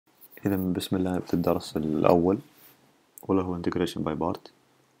إذا بسم الله نبدأ الدرس الأول وله هو integration by part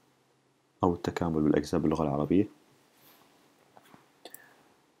أو التكامل بالأجزاء باللغة العربية.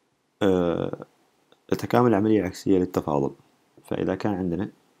 التكامل عملية عكسية للتفاضل، فإذا كان عندنا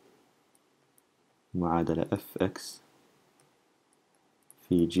معادلة fx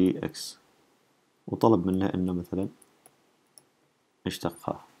في gx وطلب منا إنه مثلا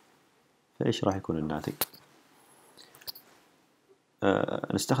نشتقها، فإيش راح يكون الناتج؟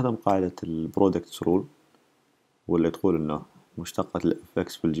 نستخدم قاعدة البرودكت رول، واللي تقول إنه مشتقة ال fx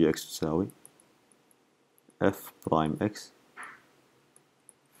في gx تساوي f برايم x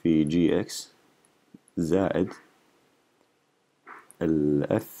في gx زائد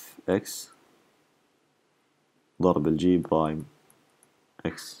ال fx ضرب ال g برايم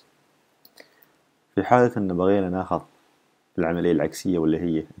x. في حالة إن بغينا ناخذ العملية العكسية واللي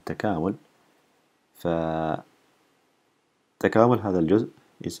هي التكامل، فتكامل هذا الجزء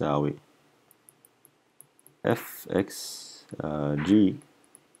يساوي fx g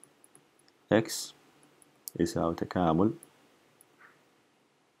x يساوي تكامل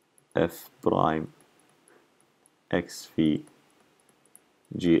f برايم x في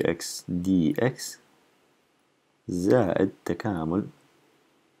gx dx زائد تكامل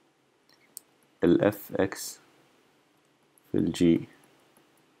ال fx في ال g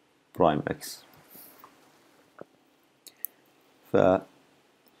برايم x.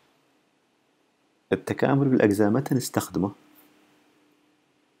 فالتكامل بالأجزاء متى نستخدمه؟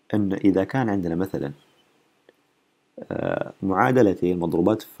 إن إذا كان عندنا مثلا معادلتين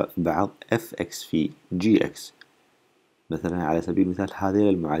مضروبات في بعض fx في gx، مثلا على سبيل المثال هذين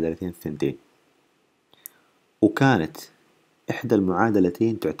المعادلتين الثنتين، وكانت إحدى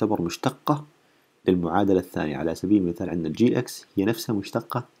المعادلتين تعتبر مشتقة للمعادلة الثانية، على سبيل المثال عندنا gx هي نفسها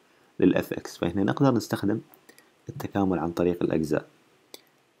مشتقة للfx، فهنا نقدر نستخدم التكامل عن طريق الأجزاء.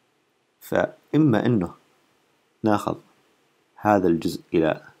 فإما إنه ناخذ هذا الجزء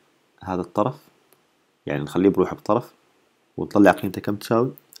إلى هذا الطرف، يعني نخليه بروحه بطرف ونطلع قيمته كم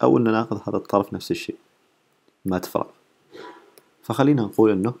تساوي، أو إنه ناخذ هذا الطرف نفس الشيء، ما تفرق. فخلينا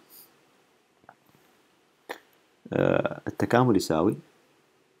نقول إنه التكامل يساوي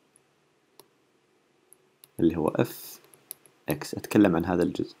اللي هو fx، أتكلم عن هذا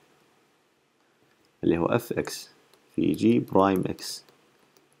الجزء اللي هو fx في g برايم x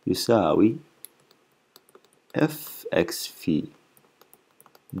يساوي fx في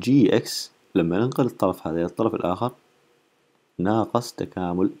gx لما ننقل الطرف هذا إلى الطرف الآخر ناقص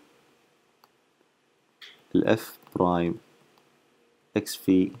تكامل ال f برايم x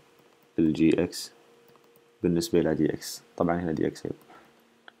في ال gx بالنسبة إلى dx، طبعا هنا dx أيضا.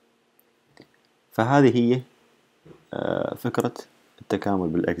 فهذه هي فكرة التكامل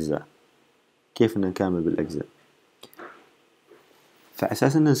بالأجزاء، كيف نكامل بالأجزاء.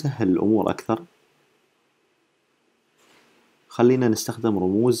 فأساس أن نسهل الأمور أكثر خلينا نستخدم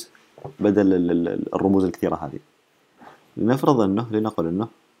رموز بدل الرموز الكثيرة هذه. لنفرض أنه لنقل أنه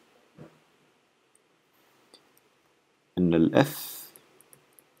أن ال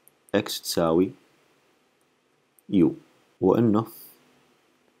f(x) تساوي u، وأنه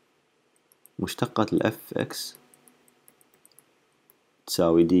مشتقة ال fx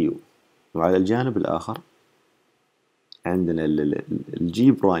تساوي du، وعلى الجانب الآخر عندنا ال g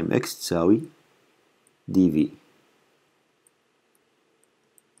برايم x تساوي dv.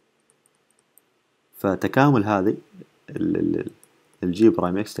 فتكامل هذه ال g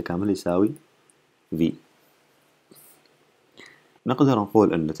برايم x تكامل يساوي v. نقدر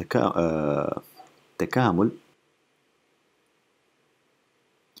نقول أن تكامل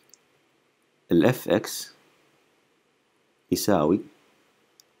ال fx يساوي،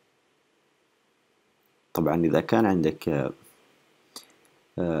 طبعا إذا كان عندك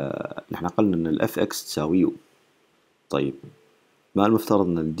نحن قلنا أن ال fx تساوي u، طيب ما المفترض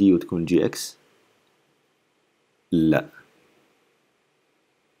أن ال du تكون gx؟ لا.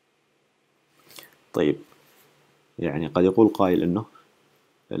 طيب يعني قد يقول قائل أنه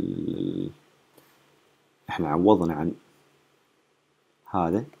احنا عوضنا عن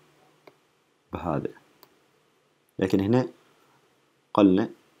هذا بهذا، لكن هنا قلنا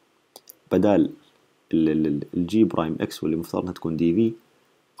بدال الجي برايم اكس واللي مفترض انها تكون دي في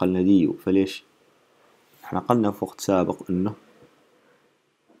قلنا دي يو. فليش؟ احنا قلنا في وقت سابق انه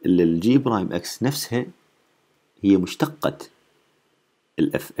الجي برايم اكس نفسها هي مشتقة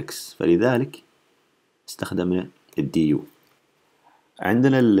الاف اكس، فلذلك استخدمنا الدي يو.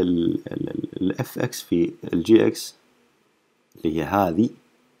 عندنا الاف اكس في الجي اكس اللي هي هذه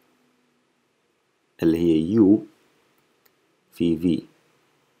اللي هي يو في في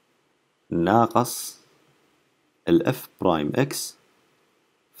ناقص الاف برايم اكس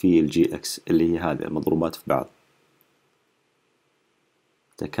في الجي اكس اللي هي هذه المضروبات في بعض،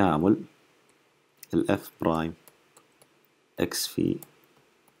 تكامل الاف برايم اكس في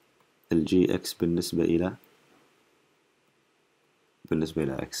الجي اكس بالنسبة إلى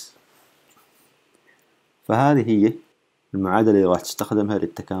اكس. فهذه هي المعادلة اللي راح تستخدمها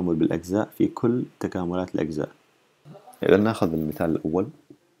للتكامل بالأجزاء في كل تكاملات الأجزاء. إذا ناخذ المثال الأول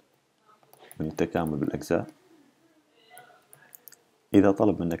من التكامل بالأجزاء. إذا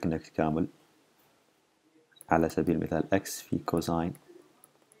طلب منك أنك تكامل على سبيل المثال x في كوزين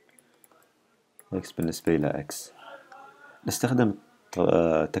x بالنسبة إلى x، نستخدم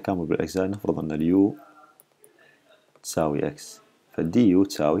التكامل بالأجزاء. نفرض أن اليو تساوي x، فالدي يو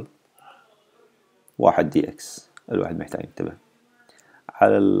تساوي 1 دي x. الواحد محتاج ينتبه.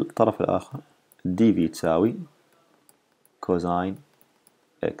 على الطرف الآخر الدي في تساوي كوزين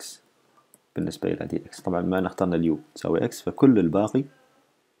x بالنسبة إلى دي x. طبعا ما اخترنا اليو تساوي x، فكل الباقي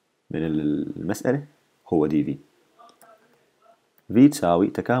من المسألة هو دي في. في تساوي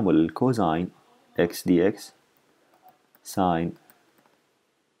تكامل الكوزين x دي x ساين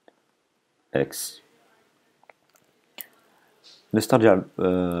x. نسترجع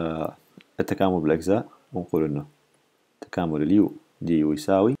التكامل بالأجزاء ونقول إنه تكامل اليو دي يو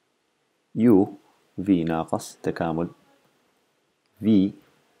يساوي يو في ناقص تكامل في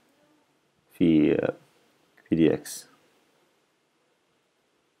دي اكس،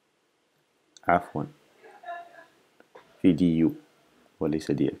 عفوا في دي يو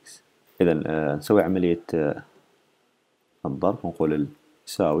وليس دي اكس. إذا نسوي عملية الضرب ونقول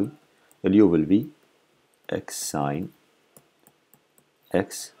يساوي اليو بالفي اكس ساين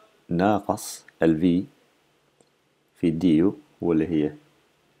اكس ناقص الفي في الدي يو واللي هي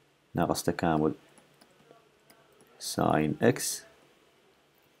ناقص تكامل ساين اكس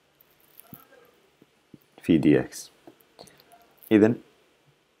في دي اكس. إذا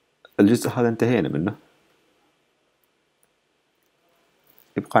الجزء هذا انتهينا منه،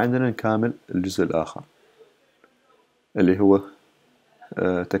 يبقى عندنا نكامل الجزء الآخر اللي هو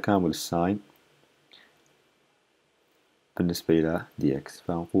تكامل الساين بالنسبة إلى دي اكس.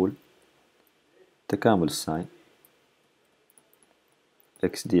 فنقول تكامل الساين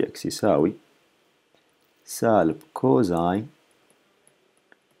اكس دي اكس يساوي سالب كوزين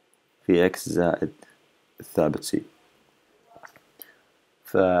في اكس زائد الثابت سي.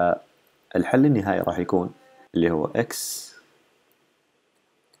 فالحل النهائي راح يكون اللي هو اكس،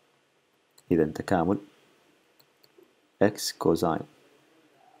 إذا تكامل اكس كوزين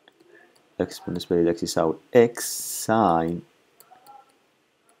اكس بالنسبة إلى اكس يساوي اكس ساين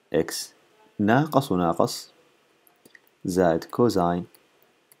اكس ناقص وناقص زائد كوزين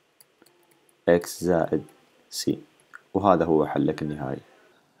اكس زائد سي. وهذا هو حلك النهائي.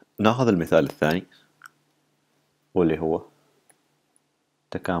 ناخذ المثال الثاني واللي هو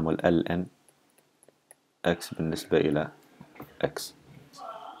تكامل ln x بالنسبة إلى x.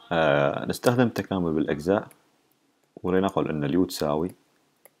 نستخدم التكامل بالأجزاء ولنقل أن اليو تساوي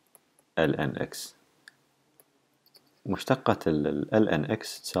ln x. مشتقة ln x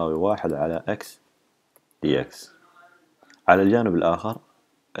تساوي 1 على x dx. على الجانب الآخر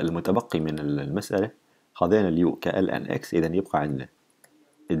المتبقي من المسألة خذينا اليو ك ln x، إذا يبقى عندنا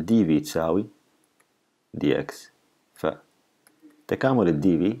الدي في تساوي دي اكس. فتكامل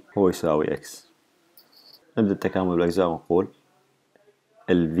الدي في هو يساوي اكس. نبدأ التكامل بالأجزاء ونقول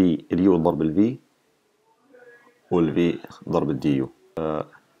اليو ضرب الفي والفي ضرب الدي يو.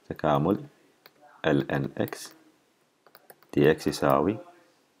 تكامل ln x دي اكس يساوي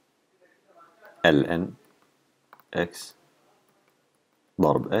ln x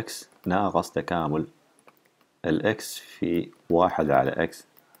ضرب x ناقص تكامل الx في 1 على x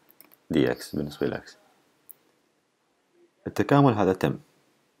دي x بالنسبة لx. التكامل هذا تم،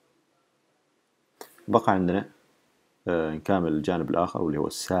 بقى عندنا نكامل الجانب الآخر واللي هو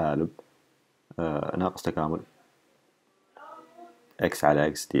السالب ناقص تكامل x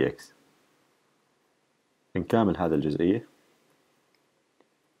على x dx. نكامل هذا الجزئية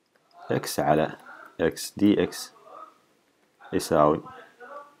x على x dx يساوي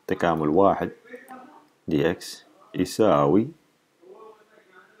تكامل 1 dx يساوي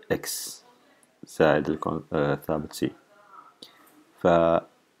x زائد الثابت c. فالحل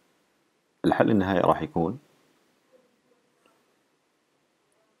النهائي راح يكون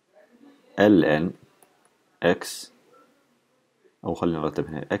ln x، أو خلينا نرتب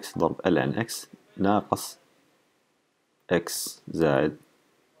هنا x ضرب ln x ناقص x زائد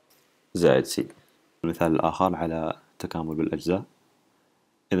c. المثال الآخر على تكامل بالأجزاء.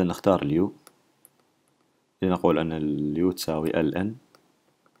 إذا نختار اليو لنقول أن اليو تساوي ln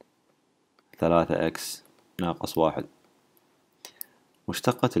 3x ناقص 1،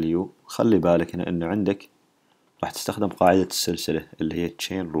 مشتقة اليو خلي بالك هنا انه عندك راح تستخدم قاعدة السلسلة اللي هي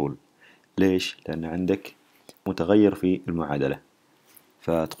chain rule. ليش؟ لأن عندك متغير في المعادلة،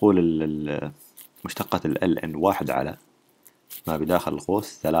 فتقول مشتقة ال ln واحد على ما بداخل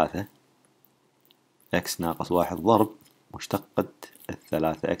القوس 3 x ناقص واحد ضرب مشتقة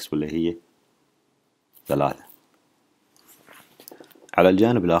الثلاثة x واللي هي 3. على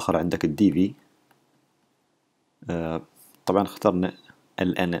الجانب الآخر عندك الدي في. طبعا اخترنا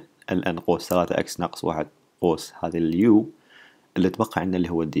ln قوس 3 x ناقص واحد قوس هذه اليو اللي تبقى عندنا اللي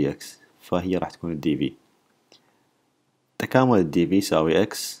هو الدي اكس، فهي راح تكون الدي في. تكامل الدي في يساوي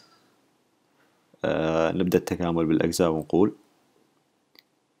اكس. نبدأ التكامل بالأجزاء ونقول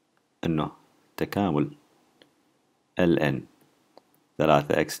انه تكامل ln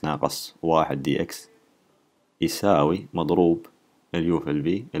 3 x ناقص واحد دي اكس يساوي مضروب اليو في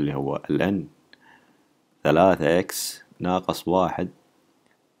الفي اللي هو ln 3 x ناقص واحد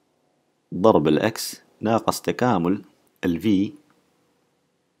ضرب الاكس ناقص تكامل الفي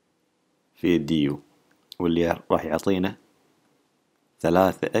في الدي يو، واللي راح يعطينا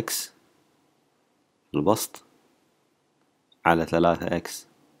 3 اكس البسط على 3 اكس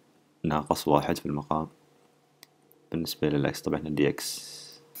ناقص واحد في المقام بالنسبة للإكس. طبعا الدي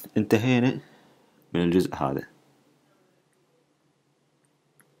إكس. انتهينا من الجزء هذا.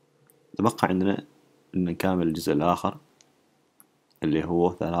 تبقى عندنا إن نكمل الجزء الآخر اللي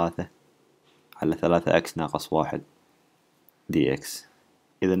هو 3 على 3 إكس ناقص واحد دي إكس.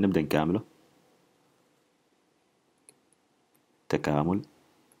 إذا نبدأ نكامله. تكامل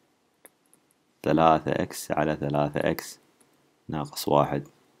 3 إكس على 3 إكس ناقص واحد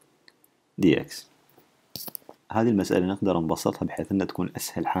دي إكس. هذه المسألة نقدر نبسطها بحيث أنها تكون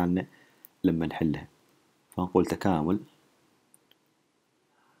أسهل حالنا لما نحلها، فنقول تكامل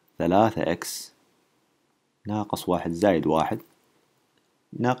 3 إكس ناقص واحد زائد واحد.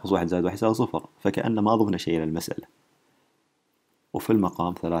 ناقص واحد زائد واحد يساوي صفر، فكأن ما ضفنا شيء للمسألة. وفي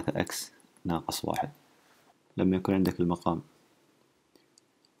المقام 3 إكس ناقص واحد. لما يكون عندك المقام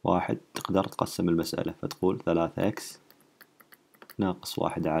واحد تقدر تقسم المسألة فتقول 3 إكس ناقص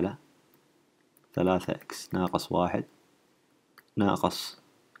واحد على 3 إكس ناقص واحد ناقص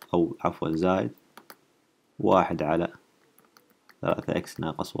أو عفوا زائد واحد على 3 إكس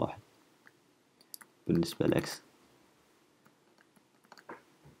ناقص واحد بالنسبة لإكس.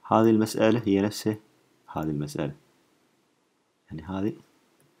 هذه المسألة هي نفسها هذه المسألة، يعني هذه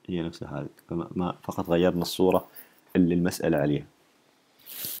هي نفسها هذه، فما فقط غيرنا الصورة اللي المسألة عليها.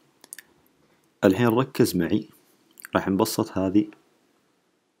 الحين ركز معي، راح نبسط هذه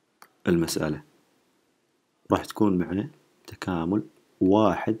المسألة. راح تكون معنا تكامل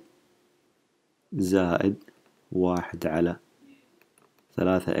واحد زائد واحد على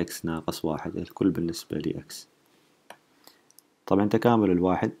 3 إكس ناقص واحد، الكل بالنسبة لي إكس. طبعا تكامل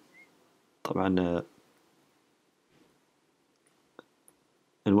الواحد طبعا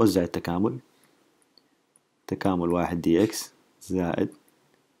نوزع التكامل. تكامل واحد دي إكس زائد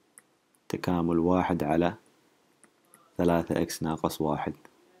تكامل واحد على 3 إكس ناقص واحد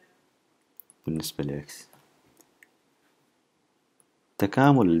بالنسبة لإكس.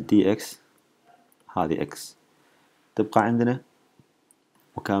 تكامل الدي إكس هذه إكس، تبقى عندنا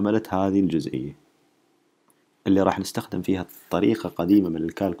مكاملة هذه الجزئية اللي راح نستخدم فيها طريقة قديمة من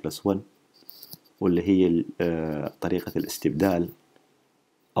الكالكولس 1، واللي هي طريقة الاستبدال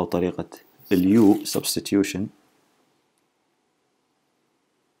أو طريقة اليو substitution.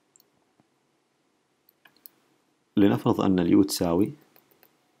 لنفرض أن اليو تساوي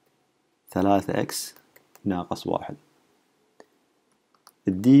 3 إكس ناقص واحد.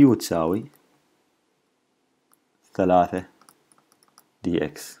 الدي يو تساوي 3 دي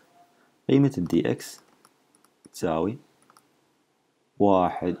إكس. قيمة الدي إكس تساوي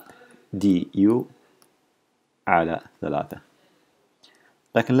واحد دي يو على 3.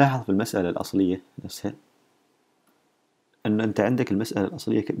 لكن لاحظ في المسألة الأصلية نفسها أن أنت عندك المسألة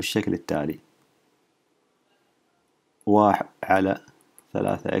الأصلية بالشكل التالي: واحد على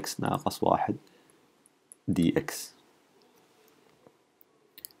 3 إكس ناقص واحد دي إكس.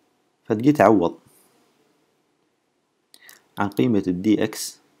 فتجي تعوض عن قيمة الدي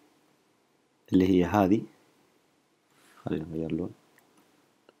إكس اللي هي هذه، خلينا نغير اللون،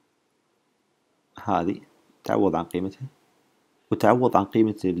 هذه تعوض عن قيمتها، وتعوض عن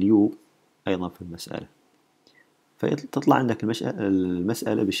قيمة اليو أيضا في المسألة، فتطلع عندك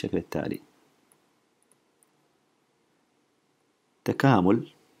المسألة بالشكل التالي: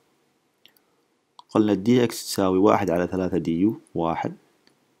 تكامل، قلنا الدي إكس تساوي واحد على 3 دي يو، واحد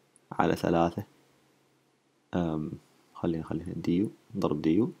على 3 خلينا دي يو نضرب دي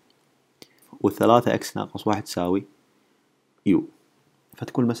يو، والثلاثة إكس ناقص واحد تساوي يو.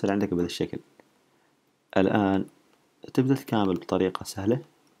 فتكون المسألة عندك بهذا الشكل. الآن تبدأ تكامل بطريقة سهلة،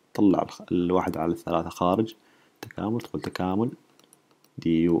 طلع الواحد على الثلاثة خارج تكامل، تقول تكامل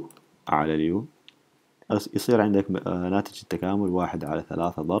دي يو على اليو، يصير عندك ناتج التكامل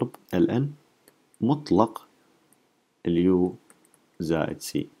 1/3 ضرب الN مطلق اليو زائد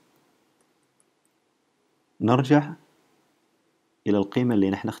سي. نرجع إلى القيمة اللي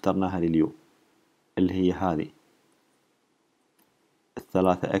نحن اخترناها لليو اللي هي هذه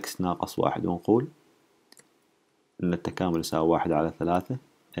 3x ناقص 1، ونقول إن التكامل يساوي 1/3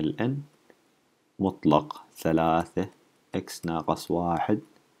 الN مطلق 3x ناقص 1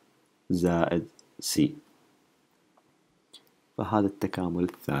 زائد سي. فهذا التكامل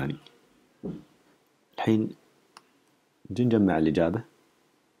الثاني. الحين نجي نجمع الإجابة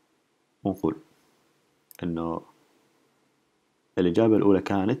ونقول إنه الإجابة الأولى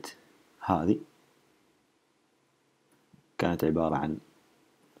كانت هذه، كانت عبارة عن،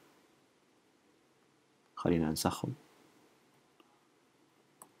 خلينا نسخن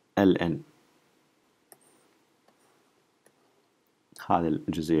LN، هذه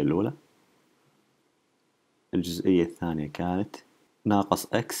الجزئية الأولى. الجزئية الثانية كانت ناقص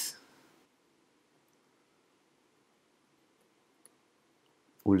X،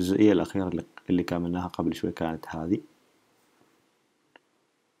 والجزئية الأخيرة اللي كملناها قبل شوي كانت هذه،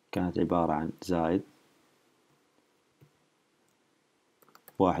 كانت عبارة عن زائد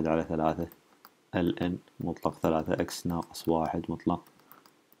 1/3 LN مطلق 3x ناقص 1 مطلق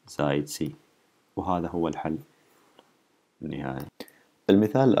زائد سي. وهذا هو الحل النهائي.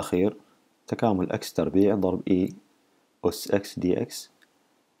 المثال الأخير تكامل x تربيع ضرب e أس x dx.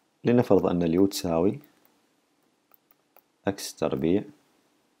 لنفرض أن اليو تساوي x تربيع،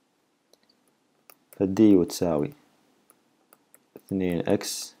 فالدي تساوي 2x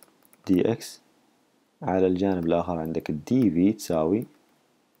dx، على الجانب الآخر عندك الدي في تساوي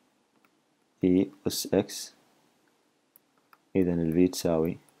e أس x، إذن الفي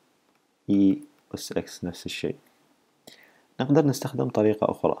تساوي e أس x نفس الشيء. نقدر نستخدم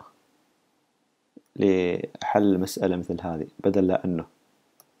طريقة أخرى لحل مسألة مثل هذه، بدل لا أنه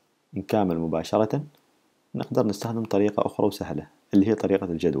نكامل مباشرة نقدر نستخدم طريقة أخرى وسهلة اللي هي طريقة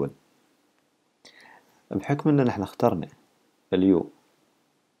الجدول. بحكم أن نحن اخترنا اليو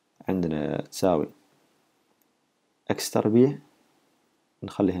عندنا تساوي x تربيع،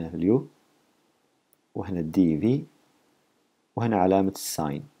 نخلي هنا في اليو وهنا الدي في وهنا علامة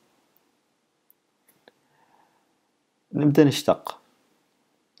الساين. نبدأ نشتق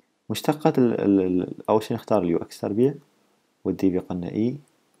مشتقات أول شي نختار اليو x تربيع والدي في قلنا e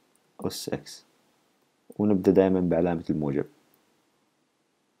أس x، ونبدأ دائما بعلامة الموجب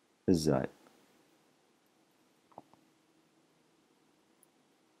الزائد.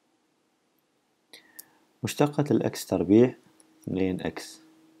 مشتقة الإكس تربيع 2x،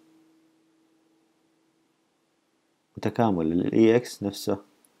 وتكامل الإي إكس نفسه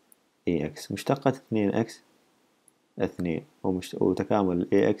إي إكس. مشتقة 2x 2، وتكامل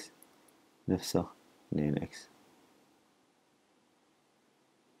الإي إكس نفسه 2x.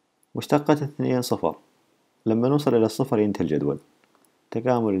 مشتقة 2 صفر، لما نوصل إلى الصفر ينتهي الجدول.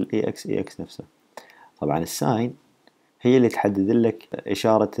 تكامل الإي إكس إي إكس نفسه. طبعا الساين هي اللي تحدد لك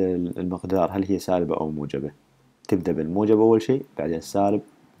إشارة المقدار هل هي سالبة أو موجبة. تبدأ بالموجب أول شيء، بعدين سالب،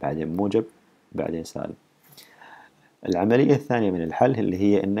 بعدين موجب، بعدين سالب. العملية الثانية من الحل اللي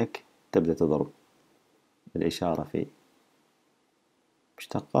هي أنك تبدأ تضرب الإشارة في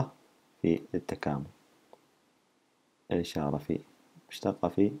مشتقة في التكامل، الإشارة في مشتقة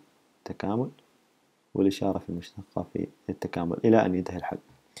في التكامل، والإشارة في مشتقة في التكامل، إلى أن ينتهي الحل.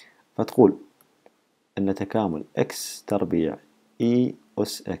 فتقول أن تكامل x تربيع e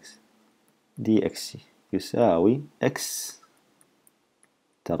أس x dx يساوي x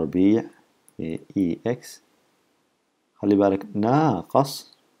تربيع في ex، خلي بالك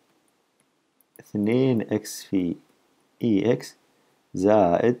ناقص 2x في ex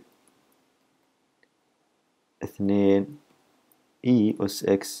زائد 2 e أس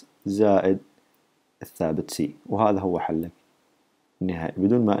x زائد الثابت c. وهذا هو حلك النهائي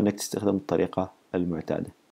بدون ما أنك تستخدم الطريقة المعتادة.